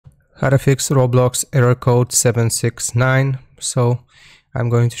How to fix Roblox error code 769. So I'm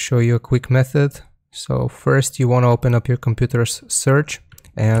going to show you a quick method. So first you want to open up your computer's search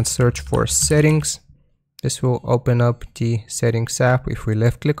and search for settings. This will open up the settings app if we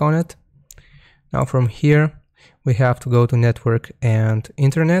left click on it. Now from here we have to go to network and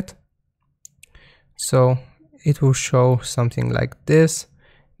internet. So it will show something like this.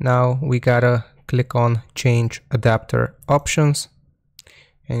 Now we gotta click on change adapter options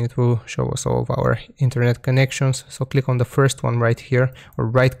and it will show us all of our internet connections. So click on the first one right here, or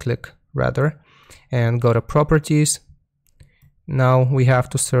right click rather, and go to properties. Now we have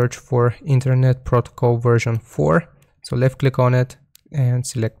to search for Internet Protocol version 4. So left click on it and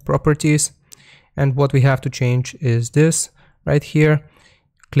select properties. And what we have to change is this right here.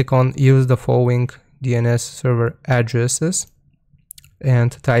 Click on use the following DNS server addresses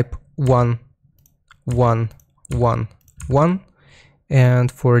and type 1.1.1.1.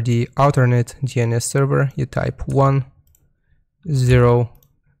 And for the alternate DNS server, you type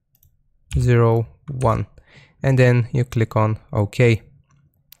 1.0.0.1, and then you click on OK.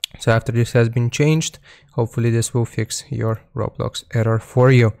 So after this has been changed, hopefully this will fix your Roblox error for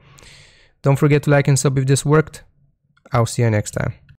you. Don't forget to like and sub if this worked. I'll see you next time.